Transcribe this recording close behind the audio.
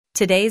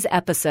Today's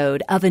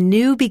episode of A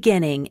New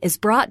Beginning is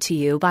brought to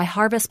you by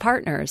Harvest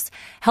Partners,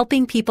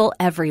 helping people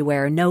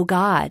everywhere know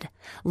God.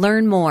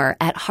 Learn more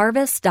at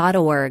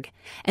harvest.org.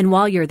 And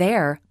while you're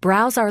there,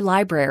 browse our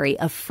library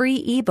of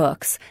free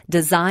ebooks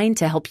designed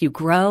to help you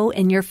grow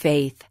in your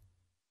faith.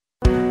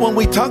 When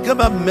we talk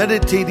about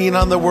meditating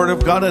on the Word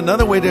of God,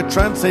 another way to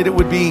translate it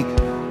would be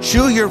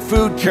chew your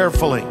food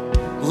carefully.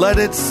 Let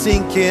it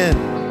sink in.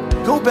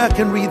 Go back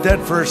and read that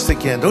verse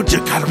again. Don't you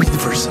gotta read the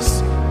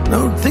verses?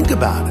 No, think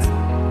about it.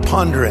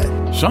 Ponder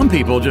it. Some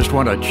people just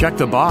want to check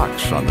the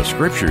box on the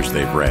scriptures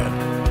they've read.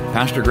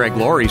 Pastor Greg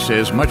Laurie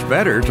says much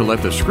better to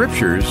let the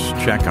scriptures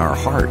check our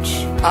hearts.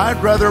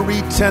 I'd rather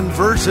read 10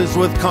 verses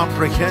with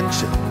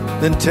comprehension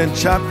than 10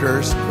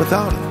 chapters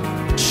without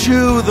it.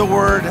 Chew the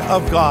Word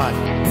of God.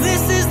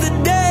 This is the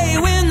day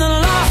when the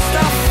lost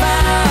are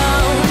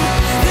found.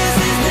 This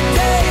is the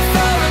day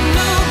for a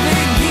new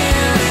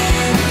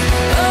beginning.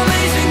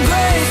 Amazing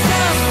grace,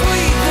 how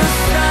sweet the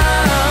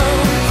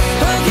sound.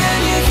 Again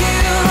you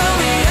hear all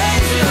the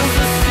angels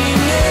are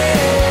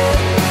singing.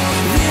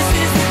 This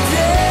is the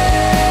day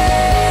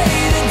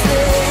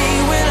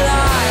when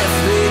life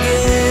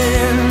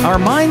begins. Our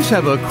minds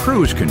have a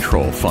cruise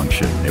control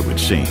function, it would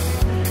seem.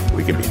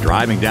 We can be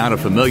driving down a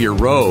familiar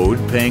road,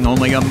 paying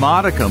only a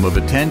modicum of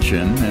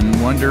attention, and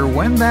wonder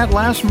when that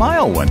last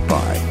mile went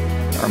by.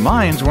 Our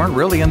minds weren't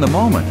really in the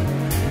moment.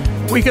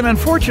 We can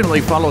unfortunately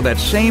follow that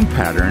same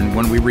pattern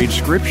when we read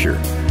Scripture,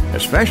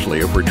 especially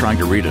if we're trying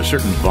to read a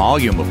certain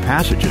volume of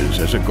passages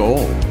as a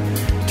goal.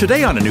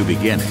 Today on A New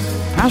Beginning,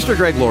 Pastor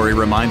Greg Laurie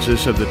reminds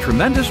us of the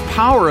tremendous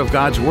power of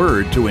God's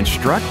Word to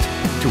instruct,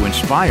 to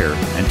inspire,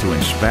 and to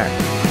inspect.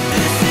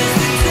 This is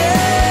the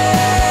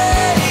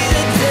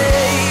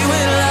day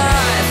when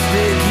life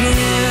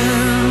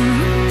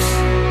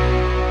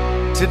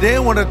begins. Today I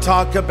want to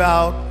talk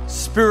about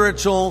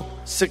spiritual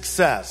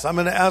success. I'm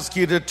going to ask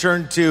you to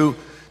turn to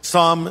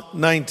Psalm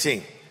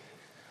 19.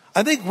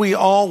 I think we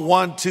all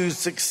want to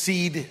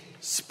succeed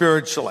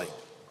spiritually.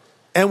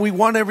 And we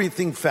want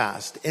everything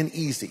fast and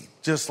easy,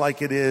 just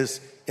like it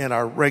is in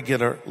our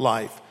regular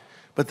life.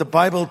 But the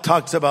Bible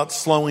talks about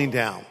slowing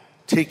down,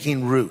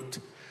 taking root,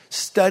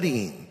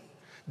 studying,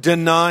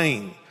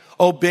 denying,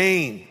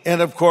 obeying,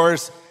 and of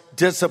course,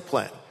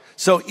 discipline.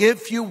 So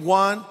if you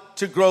want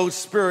to grow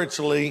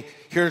spiritually,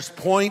 here's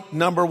point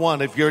number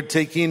one. If you're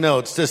taking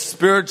notes, to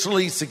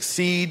spiritually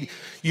succeed,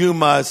 you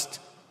must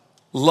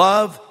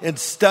love and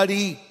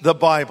study the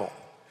Bible.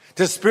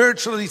 To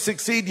spiritually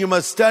succeed, you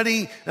must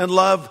study and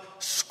love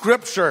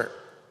Scripture.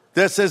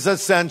 This is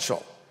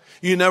essential.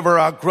 You never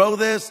outgrow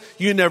this.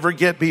 You never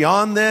get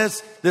beyond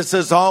this. This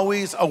is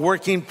always a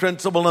working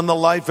principle in the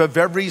life of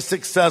every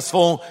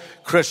successful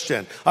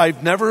Christian.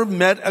 I've never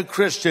met a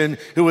Christian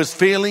who was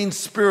failing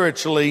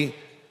spiritually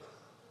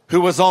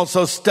who was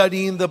also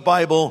studying the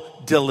Bible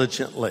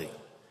diligently.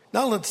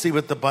 Now let's see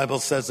what the Bible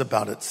says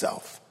about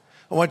itself.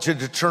 I want you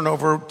to turn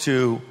over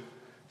to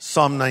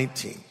Psalm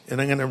 19,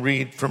 and I'm going to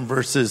read from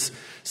verses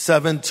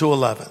 7 to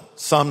 11.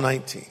 Psalm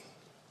 19.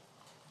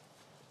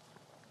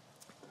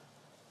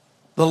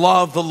 The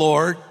law of the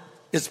Lord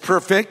is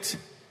perfect,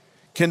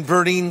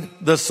 converting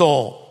the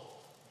soul.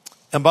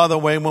 And by the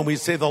way, when we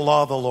say the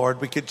law of the Lord,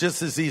 we could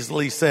just as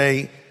easily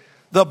say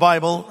the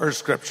Bible or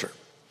Scripture.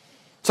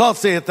 So I'll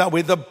say it that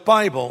way. The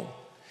Bible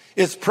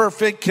is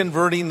perfect,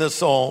 converting the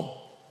soul.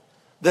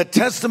 The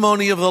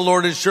testimony of the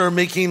Lord is sure,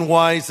 making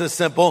wise the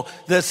simple.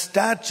 The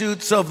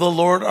statutes of the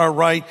Lord are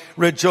right,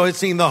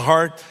 rejoicing the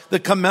heart. The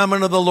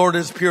commandment of the Lord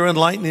is pure,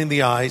 enlightening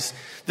the eyes.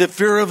 The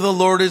fear of the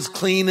Lord is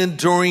clean,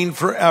 enduring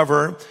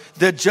forever.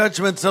 The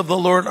judgments of the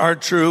Lord are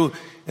true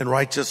and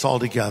righteous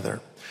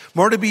altogether.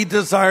 More to be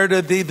desired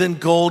of thee than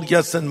gold,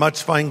 yes, and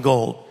much fine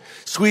gold.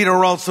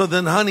 Sweeter also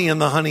than honey in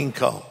the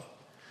honeycomb.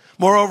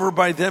 Moreover,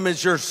 by them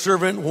is your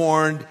servant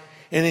warned,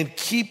 and in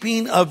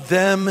keeping of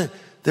them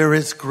there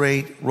is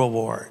great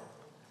reward.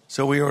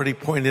 So we already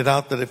pointed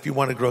out that if you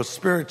want to grow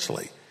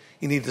spiritually,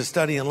 you need to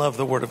study and love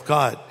the Word of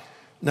God.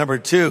 Number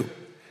two,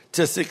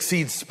 to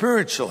succeed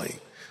spiritually,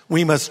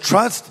 we must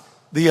trust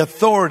the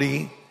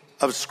authority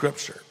of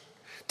Scripture.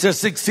 To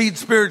succeed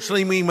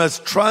spiritually, we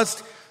must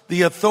trust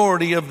the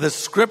authority of the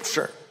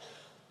Scripture.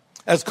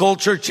 As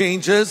culture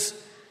changes,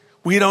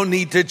 we don't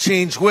need to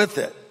change with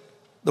it.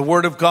 The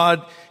Word of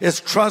God is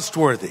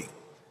trustworthy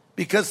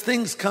because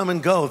things come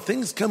and go.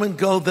 Things come and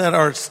go that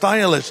are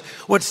stylish.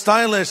 What's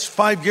stylish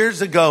 5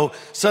 years ago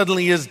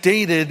suddenly is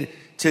dated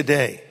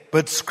today.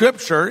 But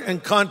Scripture,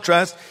 in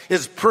contrast,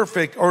 is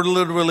perfect, or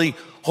literally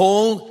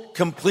whole,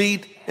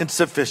 complete, and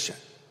sufficient.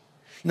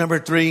 Number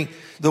three,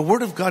 the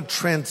Word of God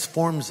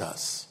transforms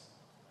us.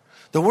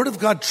 The Word of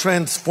God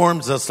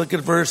transforms us. Look at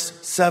verse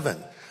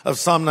 7 of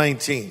Psalm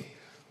 19.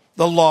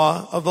 The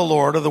law of the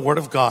Lord, or the Word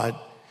of God,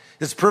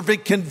 is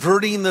perfect,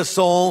 converting the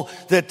soul.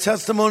 The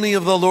testimony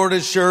of the Lord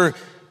is sure,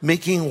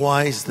 making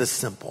wise the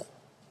simple.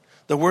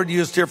 The word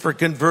used here for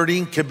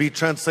converting can be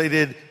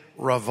translated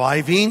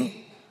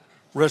reviving,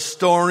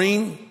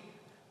 restoring,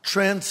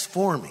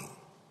 transforming,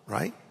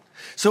 right?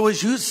 So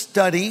as you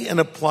study and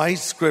apply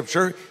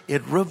Scripture,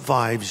 it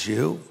revives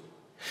you,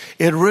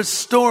 it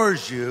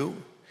restores you,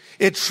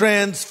 It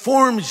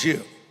transforms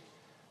you.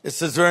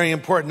 This is very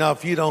important. Now,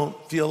 if you don't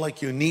feel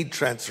like you need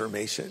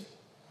transformation,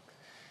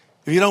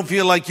 if you don't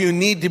feel like you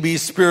need to be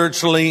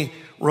spiritually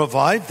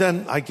revived,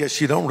 then I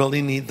guess you don't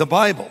really need the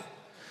Bible.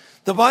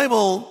 The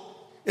Bible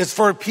is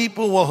for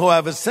people who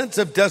have a sense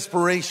of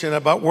desperation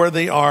about where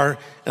they are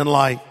in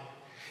life.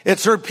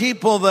 It's for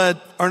people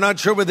that are not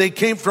sure where they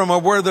came from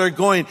or where they're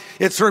going.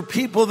 It's for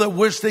people that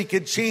wish they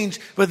could change,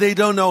 but they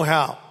don't know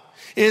how.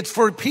 It's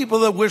for people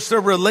that wish their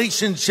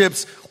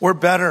relationships were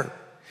better.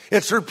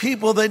 It's for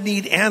people that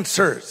need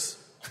answers.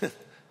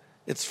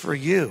 It's for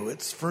you.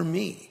 It's for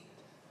me.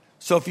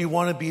 So if you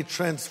want to be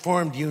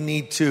transformed, you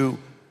need to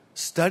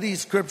study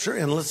Scripture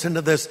and listen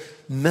to this.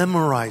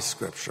 Memorize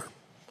Scripture.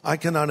 I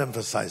cannot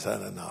emphasize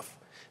that enough.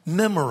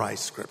 Memorize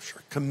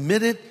Scripture.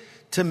 Commit it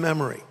to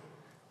memory.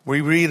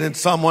 We read in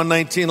Psalm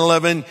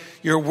 119:11,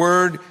 your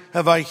word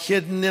have I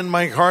hidden in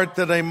my heart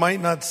that I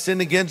might not sin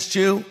against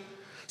you.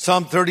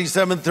 Psalm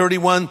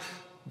 37:31,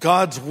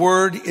 God's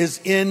word is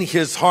in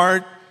his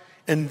heart,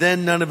 and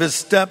then none of his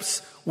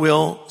steps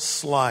will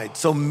slide.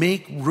 So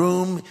make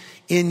room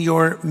in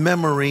your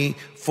memory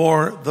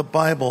for the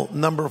Bible.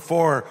 Number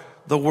 4,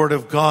 the Word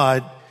of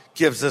God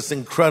gives us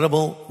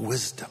incredible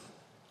wisdom.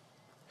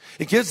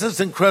 It gives us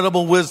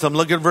incredible wisdom.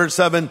 Look at verse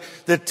 7.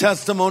 The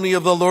testimony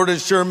of the Lord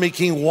is sure,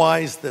 making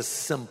wise the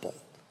simple.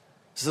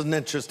 This is an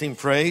interesting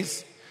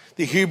phrase.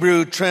 The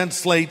Hebrew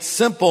translates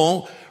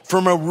simple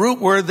from a root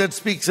word that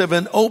speaks of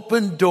an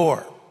open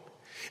door.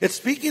 It's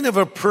speaking of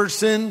a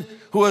person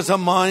who has a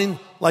mind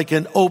like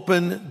an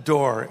open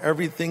door.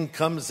 Everything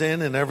comes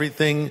in and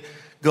everything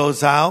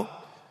goes out.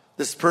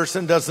 This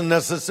person doesn't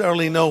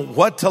necessarily know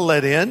what to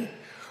let in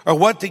or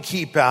what to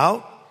keep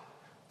out.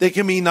 They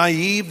can be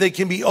naive. They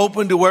can be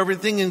open to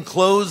everything and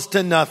closed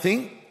to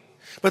nothing.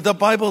 But the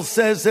Bible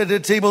says that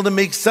it's able to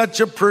make such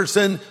a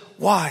person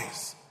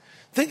wise.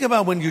 Think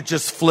about when you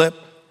just flip,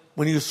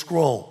 when you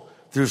scroll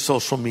through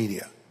social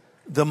media.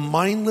 The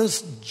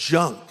mindless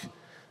junk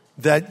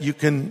that you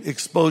can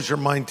expose your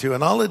mind to.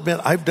 And I'll admit,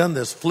 I've done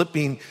this,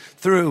 flipping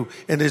through,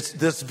 and it's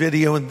this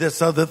video and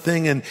this other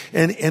thing, and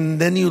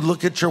then you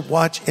look at your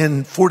watch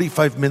and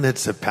 45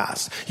 minutes have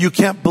passed. You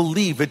can't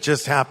believe it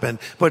just happened,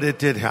 but it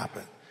did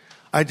happen.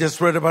 I just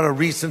read about a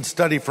recent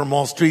study from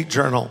Wall Street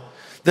Journal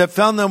that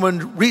found that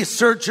when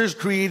researchers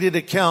created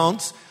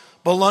accounts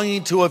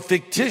belonging to a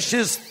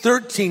fictitious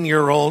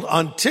 13-year-old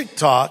on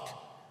TikTok,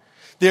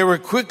 they were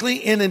quickly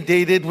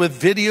inundated with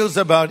videos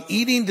about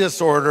eating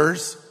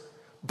disorders,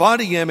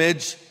 body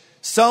image,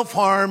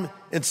 self-harm,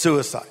 and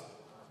suicide.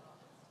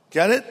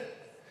 Get it?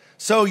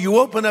 So you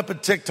open up a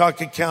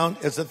TikTok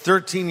account as a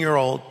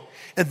 13-year-old,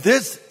 and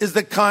this is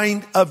the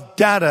kind of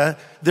data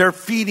they're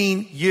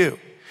feeding you.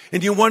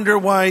 And you wonder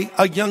why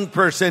a young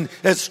person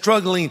is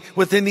struggling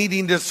with an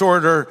eating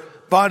disorder,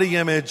 body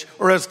image,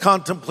 or is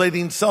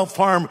contemplating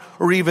self-harm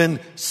or even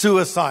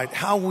suicide.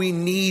 How we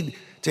need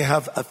to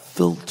have a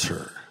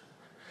filter.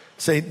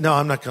 Say, no,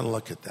 I'm not going to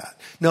look at that.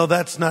 No,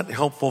 that's not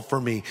helpful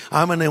for me.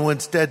 I'm going to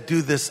instead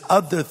do this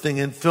other thing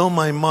and fill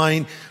my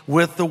mind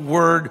with the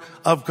Word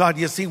of God.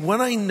 You see,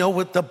 when I know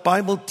what the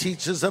Bible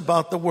teaches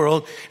about the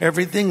world,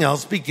 everything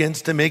else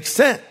begins to make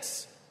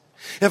sense.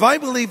 If I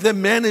believe that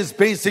man is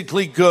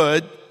basically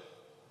good,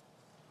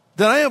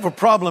 then I have a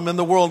problem in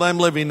the world I'm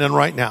living in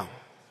right now.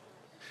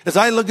 As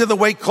I look at the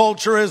way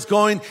culture is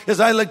going, as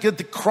I look at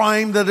the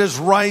crime that is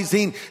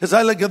rising, as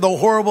I look at the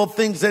horrible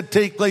things that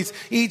take place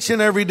each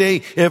and every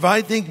day, if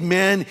I think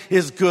man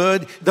is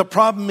good, the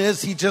problem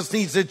is he just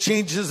needs to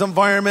change his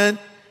environment.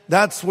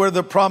 That's where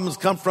the problems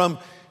come from.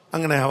 I'm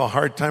going to have a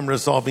hard time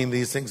resolving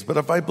these things. But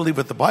if I believe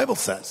what the Bible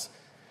says,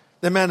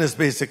 the man is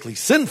basically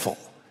sinful.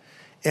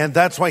 And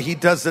that's why he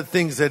does the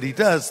things that he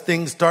does.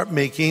 Things start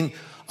making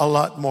a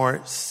lot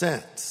more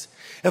sense.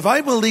 If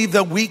I believe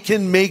that we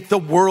can make the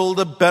world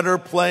a better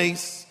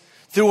place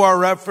through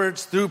our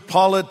efforts, through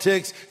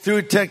politics,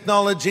 through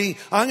technology,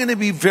 I'm going to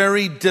be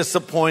very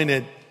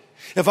disappointed.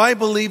 If I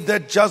believe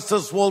that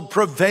justice will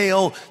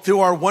prevail through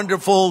our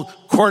wonderful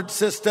court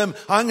system,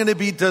 I'm going to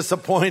be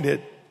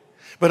disappointed.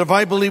 But if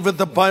I believe what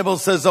the Bible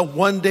says, that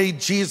one day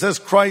Jesus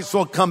Christ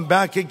will come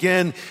back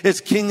again as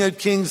King of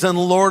Kings and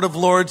Lord of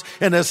Lords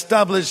and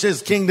establish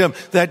his kingdom,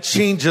 that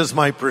changes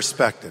my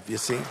perspective, you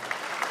see.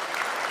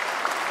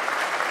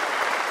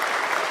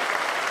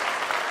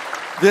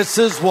 This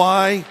is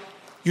why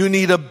you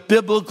need a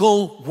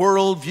biblical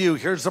worldview.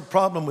 Here's the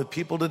problem with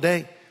people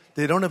today.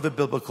 They don't have a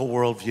biblical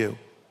worldview.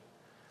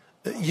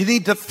 You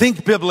need to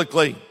think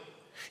biblically.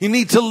 You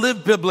need to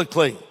live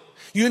biblically.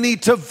 You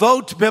need to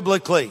vote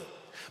biblically.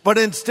 But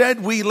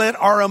instead, we let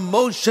our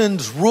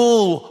emotions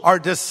rule our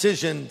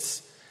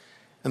decisions.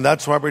 And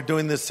that's why we're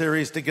doing this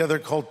series together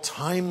called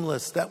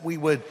Timeless, that we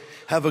would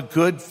have a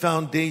good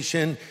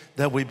foundation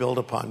that we build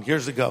upon.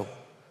 Years ago,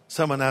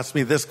 someone asked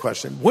me this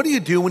question: what do you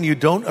do when you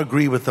don't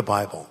agree with the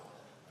Bible?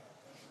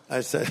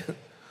 I said,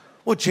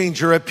 well, change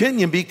your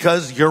opinion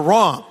because you're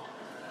wrong.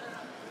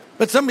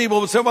 But some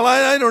people would say, well,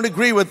 I don't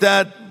agree with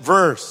that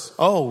verse.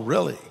 Oh,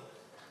 really?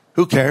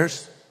 Who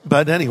cares?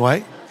 But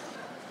anyway,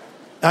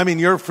 I mean,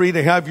 you're free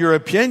to have your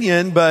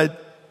opinion, but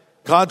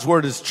God's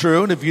word is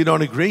true, and if you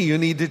don't agree, you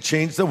need to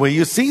change the way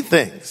you see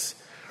things.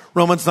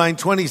 Romans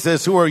 9:20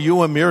 says, who are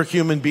you, a mere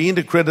human being,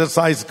 to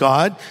criticize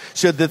God?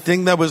 Should the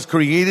thing that was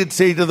created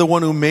say to the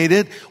one who made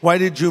it, why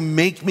did you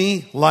make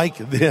me like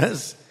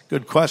this?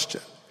 Good question.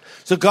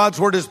 So God's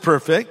word is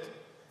perfect.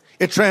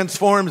 It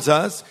transforms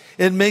us.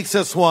 It makes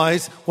us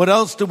wise. What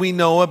else do we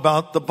know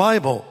about the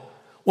Bible?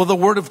 Well, the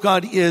word of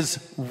God is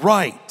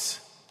right.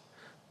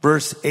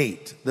 Verse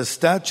 8, the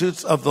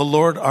statutes of the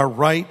Lord are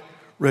right,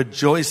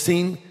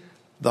 rejoicing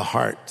the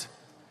heart.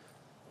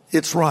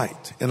 It's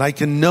right, and I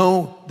can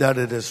know that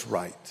it is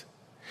right.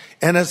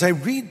 And as I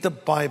read the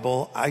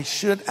Bible, I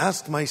should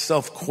ask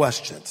myself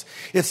questions.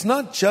 It's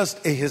not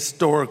just a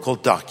historical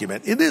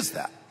document. It is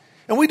that.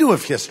 And we do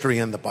have history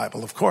in the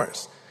Bible, of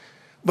course.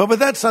 But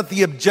that's not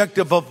the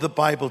objective of the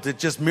Bible, to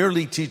just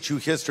merely teach you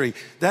history.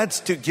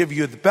 That's to give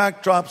you the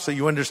backdrop so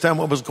you understand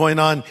what was going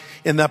on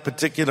in that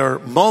particular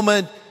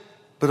moment.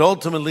 But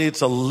ultimately,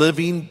 it's a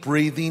living,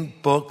 breathing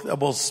book that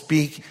will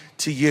speak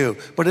to you.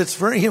 But it's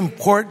very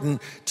important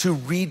to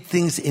read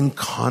things in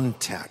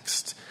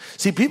context.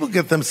 See, people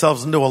get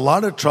themselves into a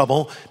lot of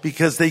trouble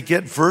because they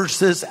get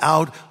verses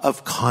out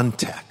of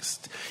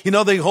context. You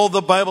know, they hold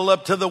the Bible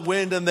up to the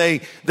wind and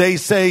they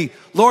say,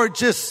 Lord,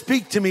 just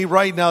speak to me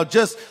right now.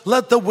 Just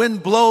let the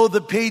wind blow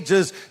the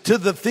pages to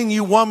the thing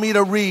you want me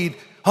to read.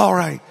 All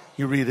right,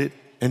 you read it.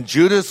 And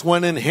Judas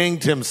went and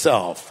hanged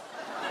himself.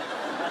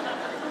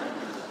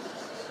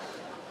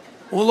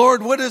 Well,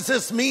 Lord, what does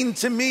this mean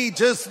to me?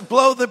 Just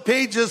blow the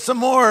pages some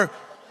more.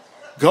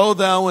 Go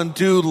thou and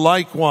do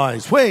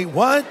likewise. Wait,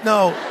 what?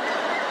 No.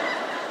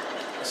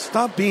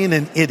 Stop being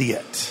an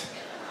idiot.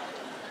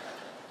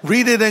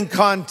 Read it in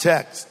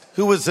context.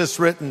 Who was this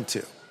written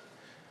to?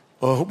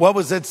 Well, what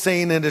was it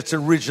saying in its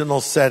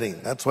original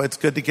setting? That's why it's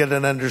good to get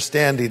an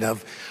understanding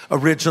of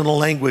original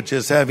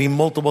languages, having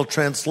multiple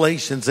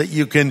translations that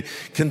you can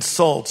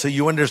consult so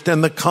you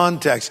understand the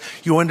context,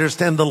 you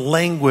understand the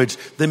language,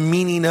 the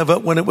meaning of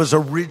it when it was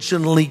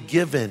originally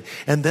given,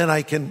 and then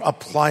I can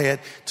apply it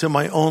to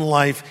my own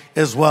life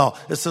as well.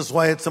 This is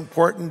why it's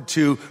important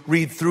to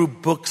read through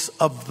books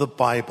of the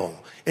Bible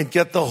and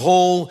get the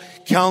whole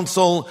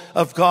counsel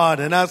of God,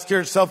 and ask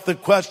yourself the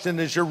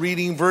question as you're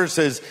reading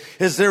verses,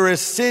 is there a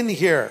sin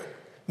here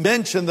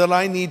mentioned that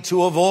I need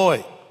to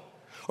avoid?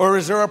 Or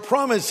is there a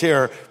promise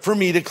here for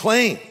me to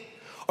claim?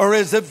 Or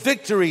is a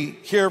victory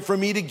here for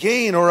me to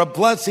gain, or a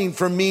blessing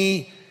for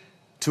me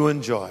to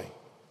enjoy?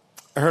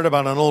 I heard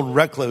about an old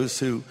recluse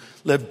who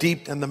lived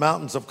deep in the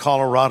mountains of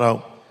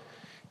Colorado.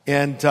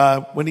 And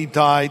when he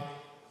died,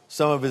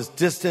 some of his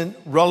distant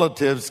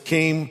relatives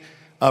came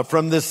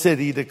from the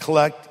city to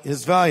collect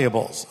his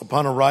valuables.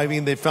 Upon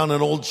arriving, they found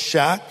an old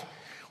shack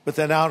with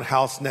an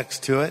outhouse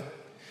next to it.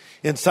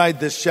 Inside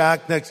this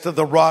shack, next to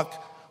the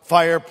rock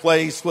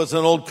fireplace, was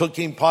an old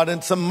cooking pot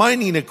and some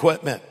mining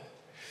equipment.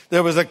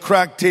 There was a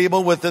cracked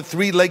table with a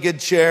three-legged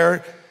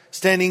chair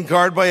standing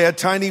guard by a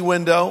tiny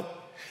window,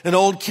 an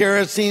old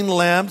kerosene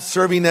lamp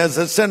serving as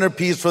a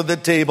centerpiece for the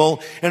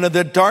table, and in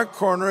the dark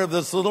corner of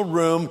this little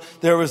room,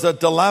 there was a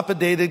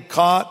dilapidated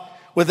cot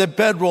with a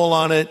bedroll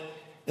on it.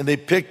 And they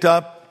picked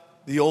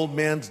up the old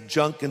man's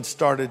junk and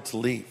started to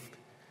leave.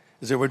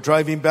 As they were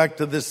driving back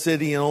to the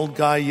city, an old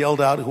guy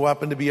yelled out, who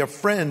happened to be a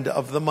friend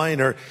of the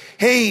miner,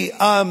 hey,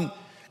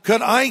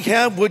 could I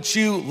have what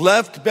you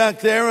left back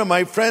there in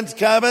my friend's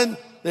cabin?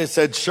 They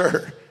said,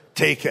 sure,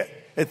 take it.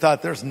 They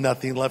thought there's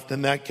nothing left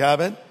in that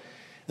cabin.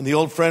 And the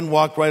old friend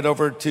walked right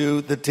over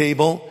to the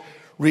table,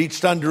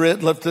 reached under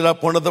it, lifted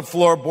up one of the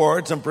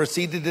floorboards, and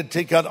proceeded to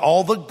take out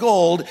all the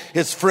gold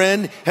his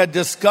friend had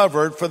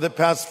discovered for the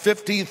past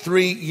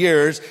 53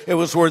 years. It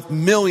was worth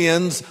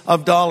millions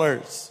of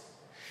dollars.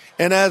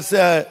 And as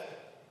the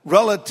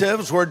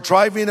relatives were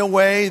driving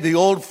away, the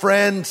old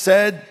friend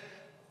said,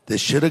 they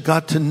should have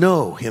got to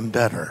know him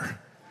better.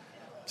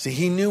 See,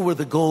 he knew where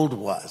the gold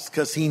was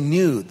because he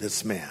knew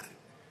this man.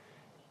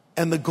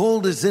 And the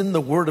gold is in the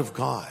Word of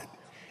God.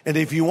 And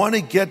if you want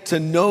to get to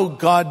know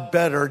God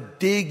better,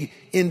 dig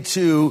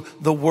into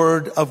the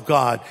Word of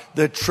God.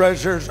 The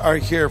treasures are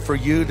here for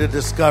you to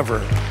discover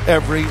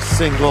every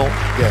single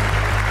day.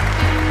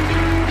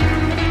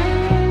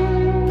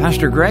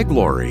 Pastor Greg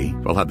Laurie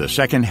will have the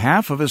second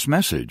half of his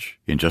message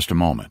in just a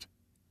moment.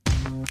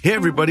 Hey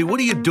everybody,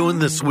 what are you doing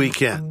this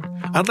weekend?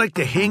 I'd like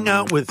to hang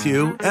out with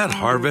you at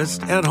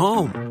Harvest at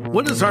Home.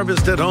 What is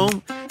Harvest at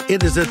Home?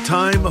 It is a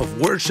time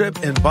of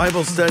worship and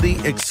Bible study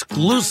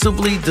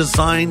exclusively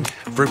designed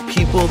for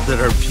people that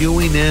are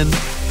viewing in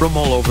from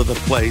all over the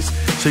place.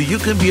 So you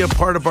can be a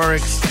part of our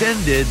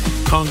extended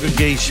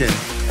congregation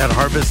at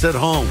Harvest at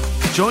Home.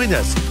 Join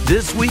us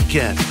this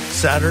weekend,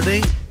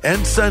 Saturday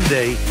and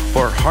Sunday,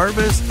 for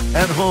Harvest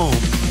at Home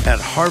at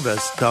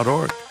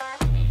harvest.org.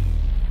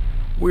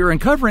 We're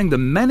uncovering the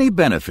many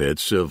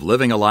benefits of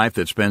living a life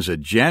that spends a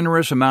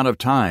generous amount of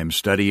time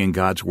studying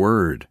God's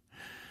Word.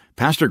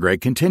 Pastor Greg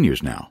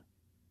continues now.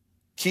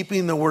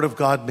 Keeping the Word of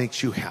God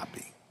makes you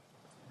happy.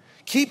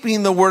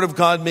 Keeping the Word of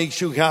God makes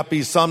you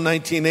happy. Psalm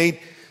 19:8,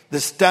 the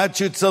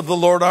statutes of the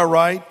Lord are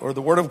right, or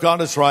the Word of God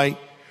is right,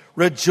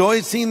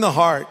 rejoicing the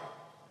heart.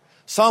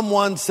 Psalm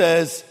 1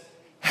 says,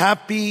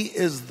 happy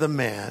is the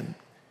man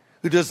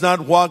who does not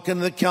walk in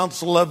the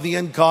counsel of the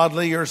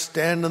ungodly or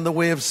stand in the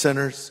way of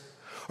sinners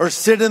or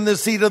sit in the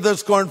seat of the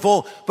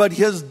scornful, but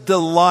his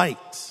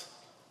delight,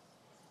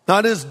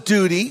 not his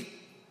duty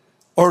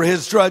or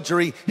his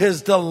drudgery,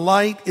 his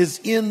delight is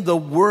in the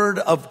word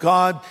of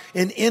God,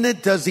 and in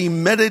it does he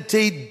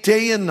meditate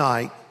day and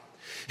night.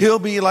 He'll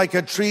be like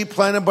a tree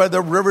planted by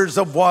the rivers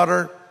of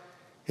water.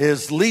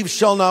 His leaves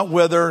shall not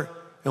wither,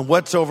 and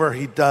whatsoever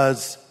he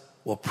does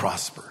will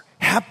prosper.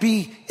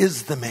 Happy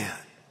is the man.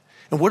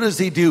 And what does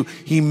he do?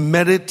 He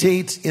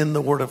meditates in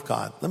the word of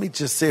God. Let me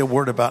just say a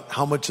word about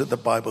how much of the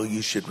Bible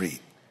you should read.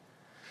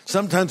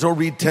 Sometimes we'll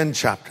read 10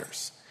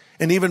 chapters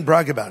and even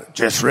brag about it.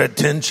 Just read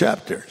 10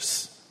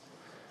 chapters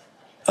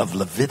of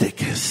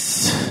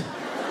Leviticus.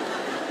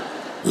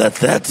 Let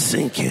that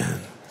sink in.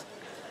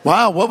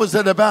 Wow, what was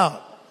it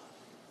about?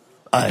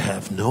 I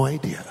have no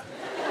idea.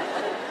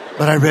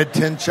 But I read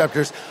 10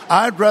 chapters.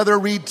 I'd rather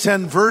read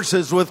 10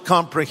 verses with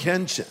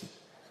comprehension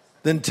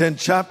than 10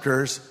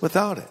 chapters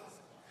without it.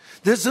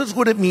 This is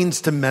what it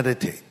means to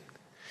meditate.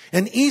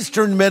 In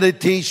Eastern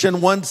meditation,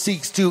 one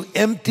seeks to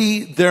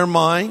empty their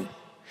mind.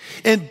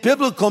 In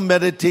biblical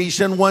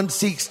meditation, one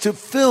seeks to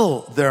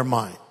fill their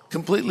mind.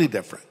 Completely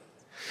different.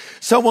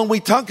 So when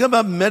we talk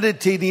about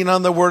meditating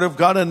on the Word of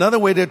God, another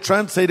way to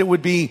translate it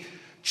would be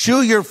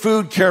chew your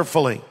food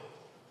carefully.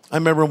 I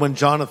remember when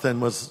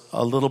Jonathan was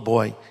a little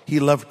boy, he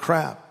loved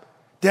crab.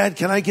 Dad,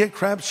 can I get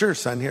crab? Sure,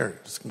 son,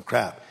 here, some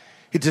crab.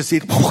 He'd just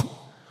eat,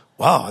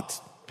 wow, it's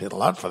paid a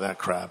lot for that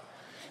crab.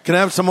 Can I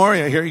have some more?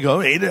 Yeah, here you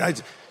go.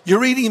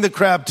 You're eating the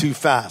crab too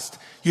fast.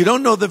 You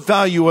don't know the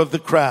value of the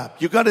crab.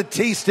 You got to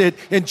taste it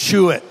and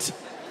chew it.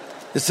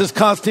 This is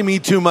costing me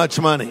too much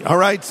money. All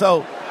right,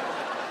 so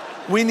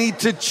we need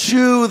to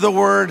chew the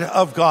word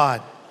of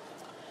God.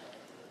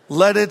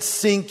 Let it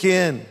sink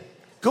in.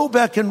 Go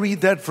back and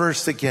read that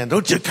verse again.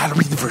 Don't you got to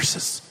read the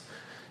verses?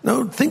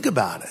 No, think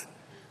about it.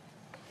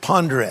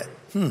 Ponder it.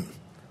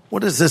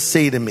 What does this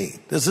say to me?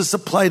 Does this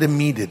apply to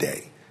me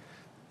today?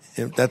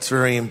 That's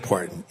very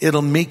important.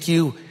 It'll make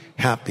you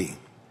happy.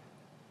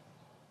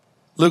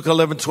 Luke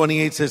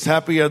 11:28 says,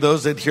 happy are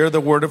those that hear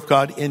the word of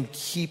God and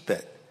keep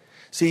it.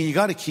 See, you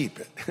got to keep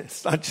it.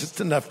 It's not just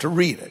enough to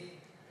read it.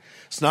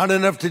 It's not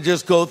enough to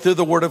just go through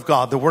the word of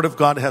God. The word of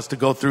God has to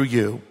go through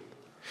you.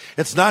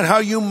 It's not how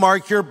you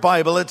mark your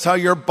Bible. It's how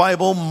your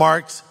Bible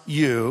marks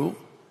you.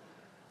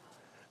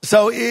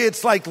 So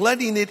it's like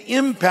letting it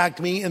impact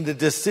me in the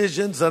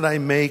decisions that I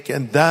make,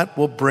 and that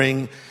will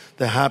bring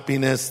the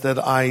happiness that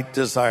I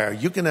desire.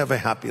 You can have a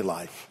happy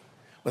life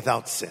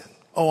without sin.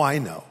 Oh, I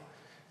know.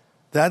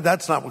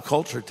 That's not what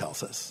culture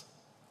tells us.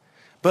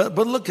 But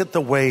look at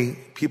the way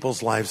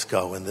people's lives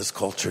go in this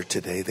culture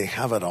today. They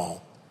have it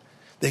all.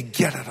 They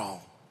get it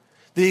all.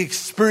 They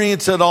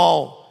experience it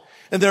all.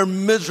 And they're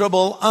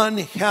miserable,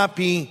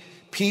 unhappy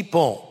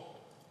people.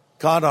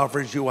 God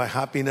offers you a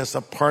happiness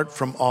apart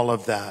from all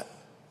of that.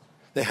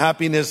 The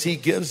happiness he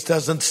gives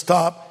doesn't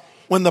stop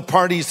when the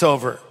party's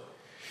over.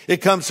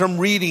 It comes from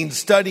reading,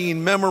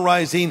 studying,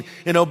 memorizing,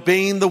 and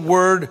obeying the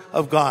word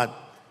of God.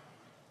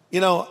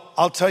 You know,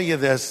 I'll tell you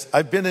this.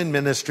 I've been in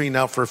ministry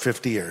now for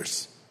 50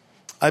 years.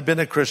 I've been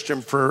a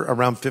Christian for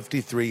around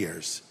 53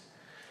 years.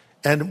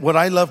 And what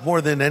I love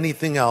more than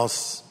anything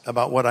else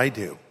about what I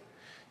do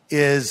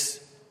is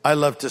I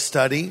love to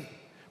study,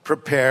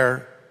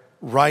 prepare,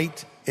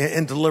 write,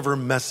 and deliver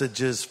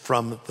messages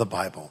from the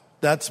Bible.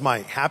 That's my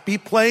happy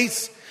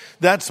place.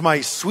 That's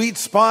my sweet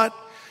spot.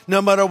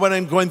 No matter what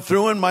I'm going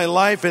through in my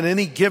life in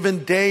any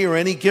given day or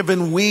any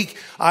given week,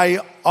 I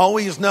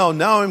always know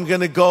now I'm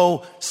going to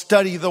go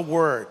study the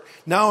Word.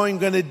 Now I'm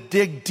going to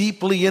dig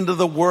deeply into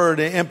the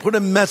Word and put a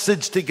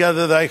message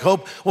together that I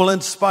hope will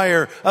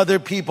inspire other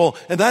people.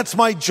 And that's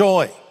my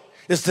joy,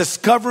 is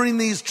discovering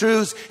these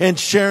truths and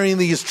sharing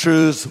these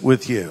truths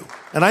with you.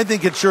 And I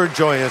think it's your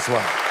joy as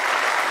well.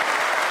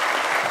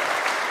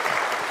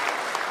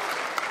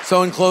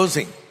 So in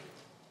closing,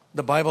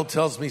 the Bible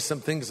tells me some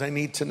things I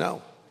need to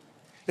know.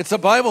 It's a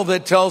Bible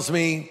that tells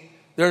me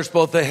there's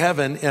both a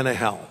heaven and a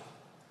hell.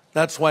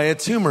 That's why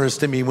it's humorous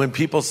to me when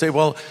people say,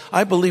 well,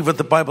 I believe what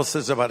the Bible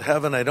says about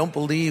heaven. I don't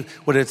believe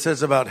what it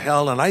says about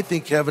hell. And I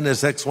think heaven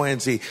is X, Y,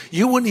 and Z.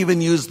 You wouldn't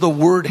even use the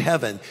word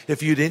heaven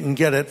if you didn't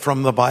get it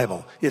from the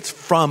Bible. It's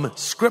from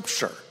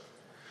Scripture.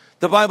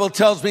 The Bible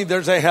tells me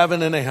there's a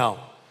heaven and a hell.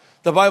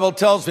 The Bible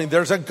tells me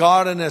there's a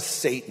God and a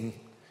Satan.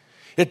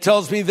 It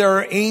tells me there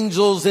are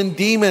angels and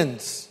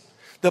demons.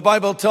 The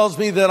Bible tells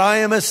me that I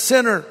am a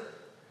sinner.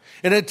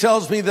 And it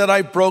tells me that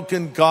I've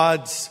broken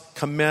God's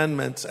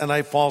commandments and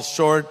I fall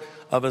short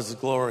of his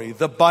glory.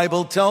 The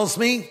Bible tells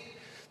me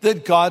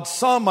that God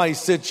saw my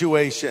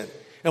situation.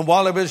 And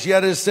while I was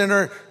yet a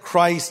sinner,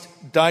 Christ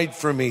died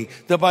for me.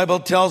 The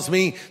Bible tells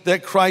me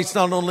that Christ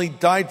not only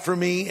died for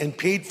me and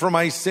paid for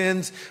my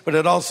sins, but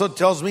it also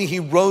tells me he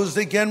rose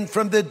again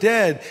from the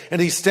dead. And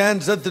he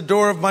stands at the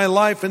door of my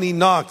life and he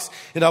knocks.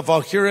 And if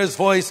I'll hear his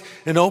voice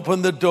and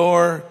open the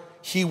door,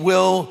 he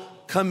will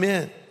come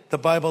in. The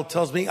Bible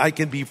tells me I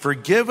can be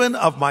forgiven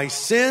of my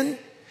sin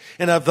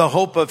and of the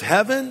hope of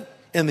heaven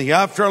in the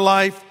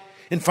afterlife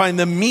and find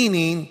the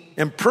meaning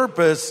and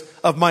purpose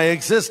of my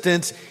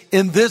existence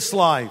in this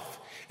life.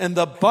 And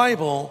the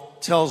Bible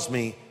tells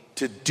me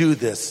to do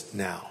this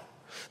now.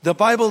 The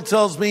Bible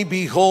tells me,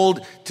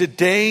 behold,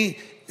 today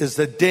is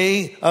the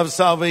day of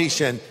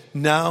salvation.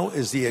 Now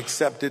is the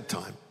accepted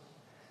time.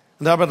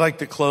 And I would like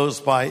to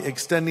close by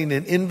extending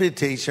an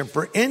invitation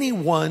for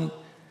anyone,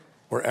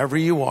 wherever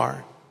you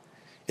are.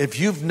 If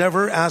you've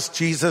never asked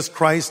Jesus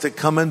Christ to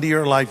come into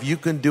your life, you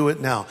can do it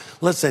now.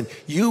 Listen,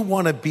 you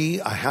want to be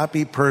a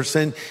happy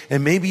person,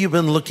 and maybe you've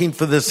been looking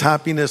for this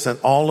happiness in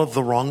all of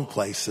the wrong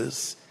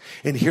places.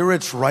 And here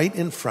it's right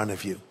in front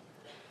of you.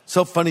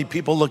 So funny,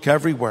 people look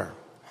everywhere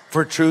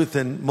for truth,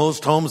 and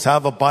most homes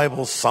have a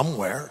Bible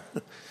somewhere.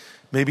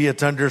 Maybe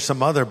it's under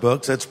some other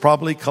books. It's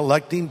probably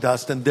collecting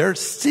dust, and they're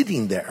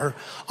sitting there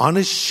on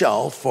a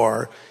shelf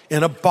or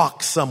in a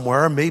box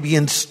somewhere, maybe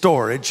in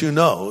storage, who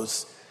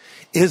knows,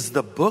 is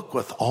the book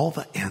with all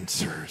the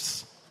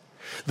answers.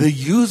 The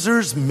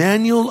user's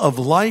manual of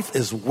life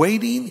is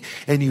waiting,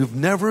 and you've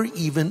never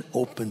even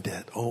opened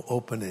it. Oh,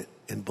 open it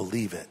and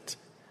believe it.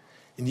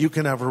 And you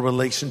can have a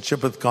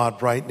relationship with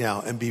God right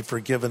now and be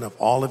forgiven of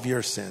all of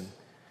your sin.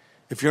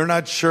 If you're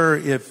not sure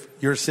if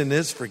your sin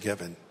is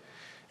forgiven,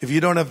 if you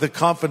don't have the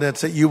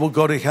confidence that you will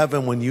go to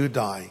heaven when you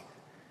die,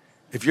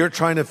 if you're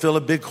trying to fill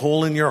a big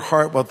hole in your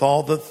heart with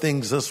all the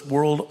things this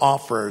world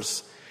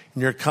offers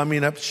and you're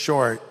coming up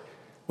short,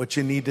 what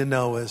you need to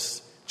know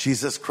is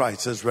Jesus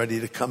Christ is ready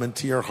to come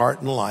into your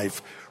heart and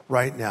life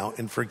right now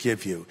and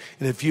forgive you.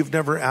 And if you've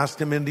never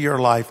asked him into your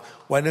life,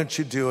 why don't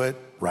you do it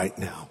right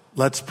now?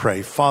 Let's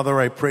pray. Father,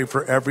 I pray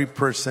for every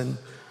person,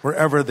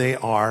 wherever they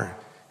are.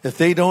 If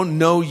they don't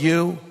know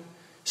you,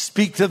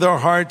 speak to their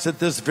hearts at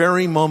this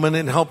very moment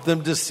and help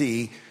them to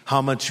see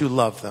how much you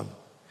love them.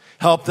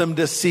 Help them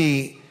to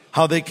see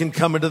how they can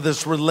come into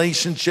this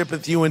relationship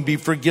with you and be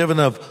forgiven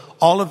of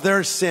all of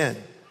their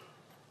sin.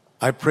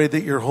 I pray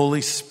that your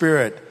Holy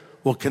Spirit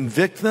will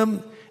convict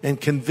them and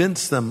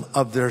convince them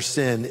of their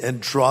sin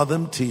and draw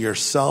them to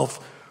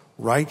yourself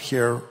right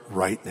here,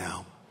 right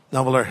now.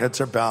 Now, while our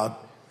heads are bowed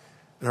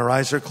and our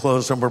eyes are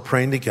closed and we're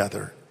praying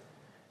together,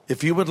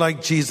 if you would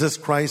like Jesus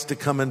Christ to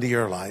come into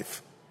your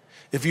life,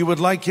 if you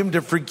would like him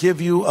to forgive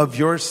you of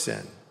your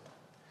sin,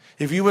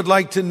 if you would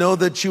like to know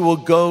that you will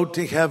go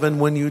to heaven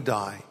when you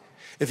die,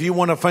 if you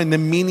want to find the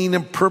meaning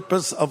and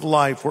purpose of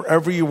life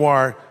wherever you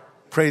are,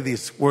 pray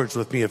these words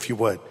with me if you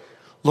would.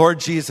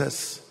 Lord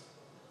Jesus,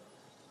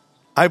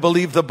 I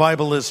believe the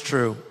Bible is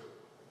true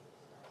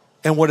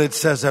and what it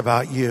says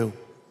about you.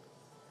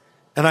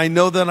 And I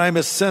know that I'm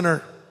a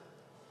sinner,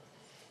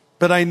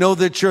 but I know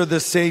that you're the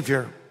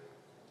Savior.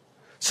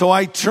 So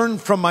I turn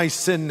from my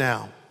sin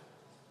now.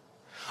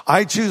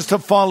 I choose to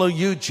follow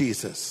you,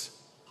 Jesus,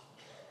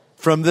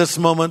 from this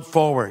moment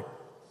forward,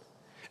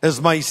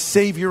 as my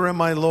Savior and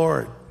my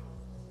Lord,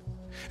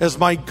 as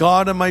my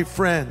God and my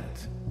friend,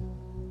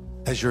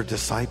 as your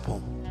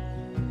disciple.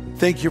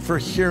 Thank you for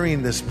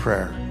hearing this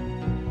prayer.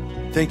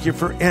 Thank you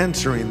for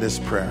answering this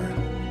prayer.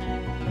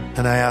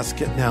 And I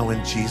ask it now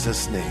in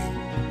Jesus' name.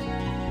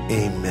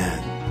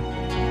 Amen.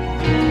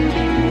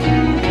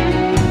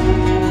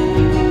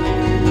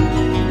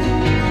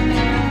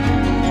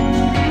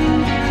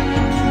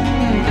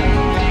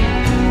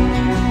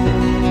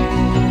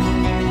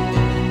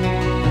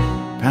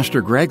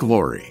 Pastor Greg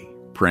Laurie,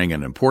 praying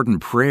an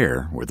important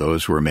prayer with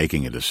those who are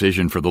making a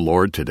decision for the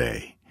Lord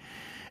today.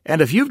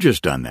 And if you've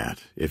just done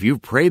that, if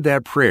you've prayed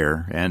that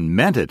prayer and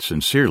meant it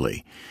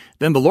sincerely,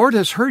 then the Lord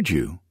has heard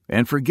you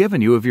and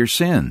forgiven you of your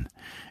sin.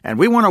 And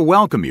we want to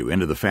welcome you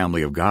into the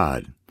family of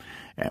God.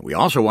 And we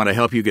also want to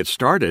help you get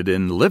started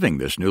in living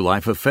this new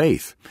life of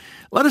faith.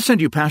 Let us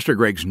send you Pastor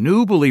Greg's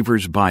New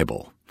Believer's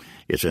Bible.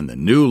 It's in the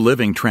New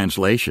Living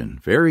Translation,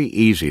 very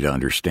easy to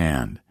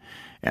understand.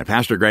 And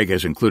Pastor Greg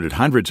has included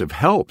hundreds of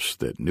helps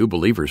that new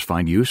believers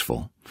find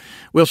useful.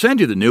 We'll send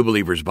you the New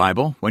Believer's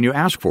Bible when you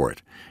ask for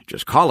it.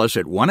 Just call us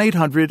at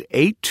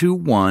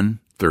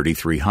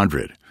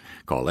 1-800-821-3300.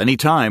 Call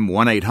anytime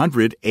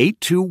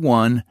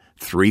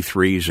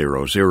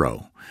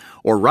 1-800-821-3300.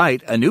 Or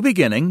write A New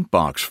Beginning,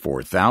 Box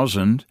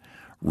 4000,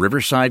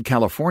 Riverside,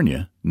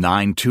 California,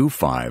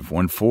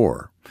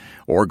 92514.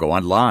 Or go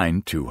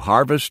online to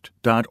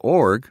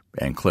harvest.org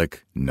and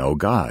click Know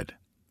God.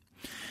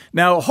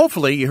 Now,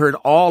 hopefully you heard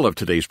all of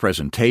today's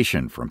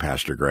presentation from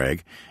Pastor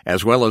Greg,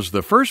 as well as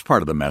the first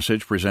part of the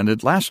message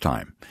presented last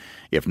time.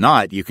 If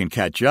not, you can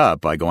catch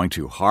up by going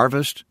to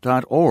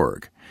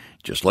harvest.org.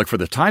 Just look for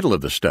the title of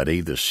the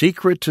study, The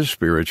Secret to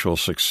Spiritual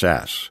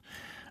Success.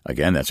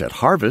 Again, that's at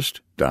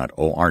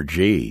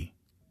harvest.org.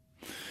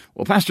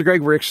 Well, Pastor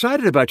Greg, we're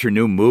excited about your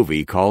new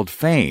movie called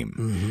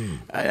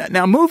Fame. Mm-hmm.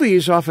 Now,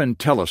 movies often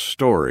tell a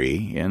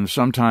story, and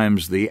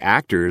sometimes the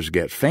actors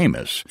get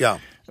famous. Yeah.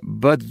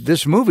 But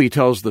this movie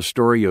tells the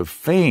story of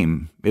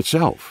fame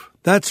itself.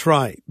 That's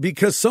right,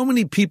 because so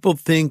many people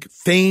think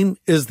fame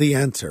is the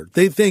answer.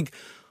 They think,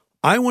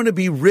 I want to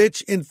be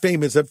rich and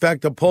famous. In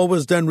fact, a poll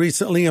was done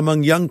recently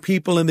among young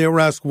people, and they were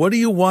asked, what do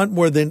you want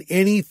more than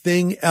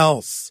anything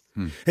else?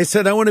 They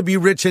said, I want to be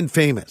rich and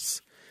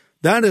famous.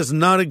 That is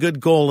not a good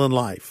goal in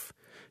life.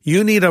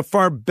 You need a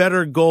far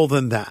better goal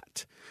than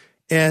that.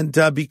 And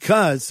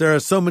because there are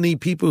so many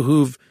people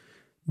who've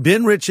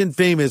been rich and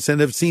famous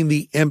and have seen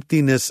the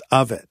emptiness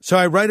of it. So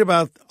I write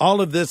about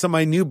all of this in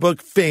my new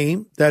book,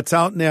 Fame, that's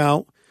out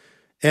now.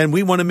 And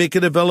we want to make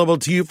it available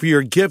to you for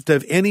your gift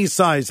of any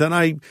size. And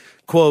I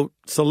quote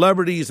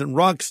celebrities and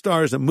rock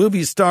stars and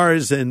movie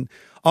stars and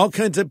all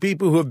kinds of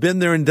people who have been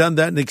there and done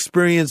that and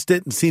experienced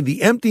it and seen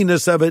the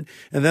emptiness of it.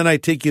 And then I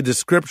take you to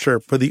Scripture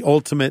for the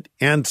ultimate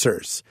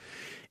answers.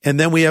 And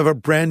then we have a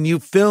brand new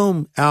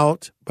film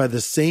out by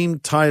the same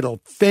title,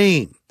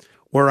 Fame,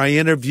 where I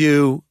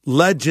interview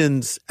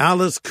legends,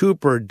 Alice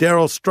Cooper,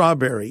 Darryl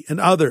Strawberry, and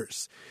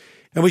others.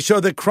 And we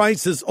show that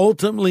Christ is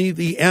ultimately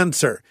the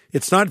answer.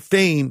 It's not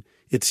fame,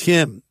 it's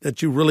Him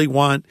that you really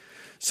want.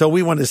 So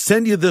we want to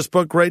send you this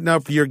book right now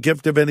for your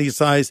gift of any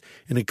size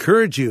and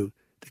encourage you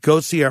to go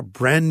see our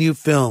brand new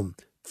film,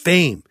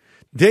 Fame.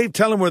 Dave,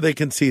 tell them where they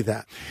can see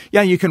that.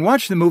 Yeah, you can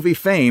watch the movie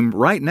Fame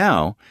right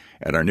now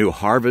at our new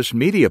Harvest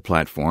Media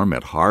platform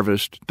at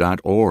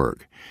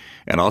harvest.org.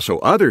 And also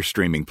other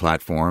streaming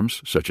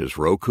platforms such as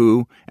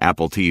Roku,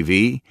 Apple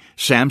TV,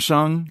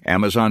 Samsung,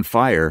 Amazon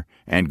Fire,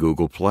 and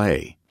Google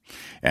Play.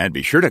 And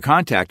be sure to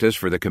contact us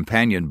for the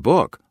companion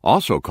book,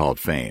 also called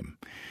Fame.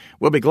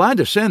 We'll be glad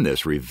to send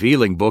this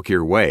revealing book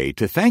your way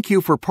to thank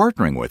you for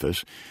partnering with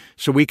us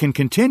so we can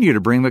continue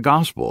to bring the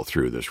gospel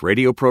through this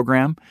radio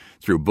program,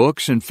 through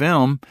books and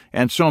film,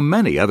 and so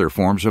many other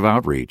forms of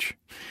outreach.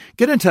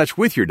 Get in touch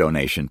with your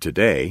donation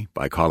today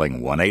by calling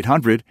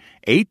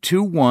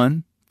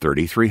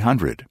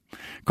 1-800-821-3300.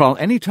 Call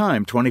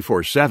anytime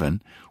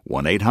 24/7,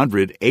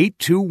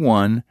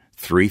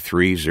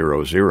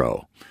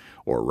 1-800-821-3300.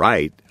 Or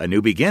write A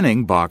New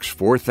Beginning, Box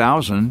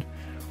 4000,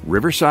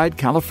 Riverside,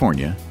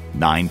 California,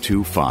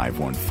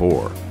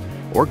 92514.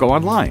 Or go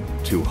online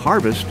to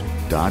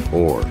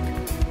harvest.org.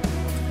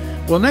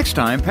 Well, next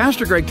time,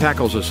 Pastor Greg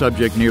tackles a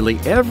subject nearly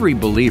every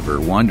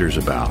believer wonders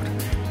about.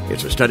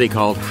 It's a study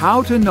called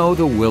How to Know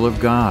the Will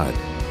of God.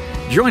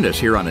 Join us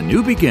here on A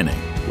New Beginning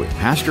with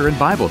pastor and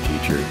Bible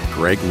teacher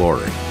Greg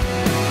Laurie.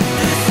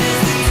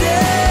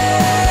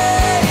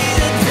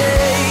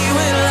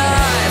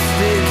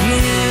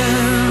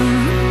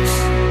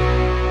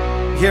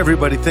 Hey,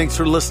 everybody. Thanks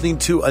for listening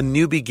to A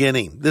New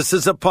Beginning. This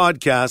is a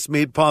podcast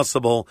made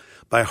possible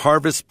by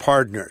Harvest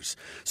Partners.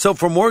 So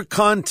for more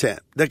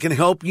content that can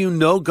help you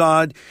know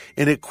God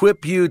and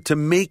equip you to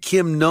make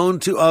Him known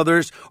to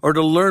others or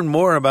to learn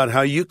more about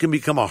how you can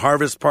become a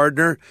Harvest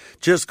Partner,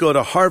 just go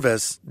to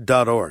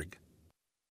harvest.org.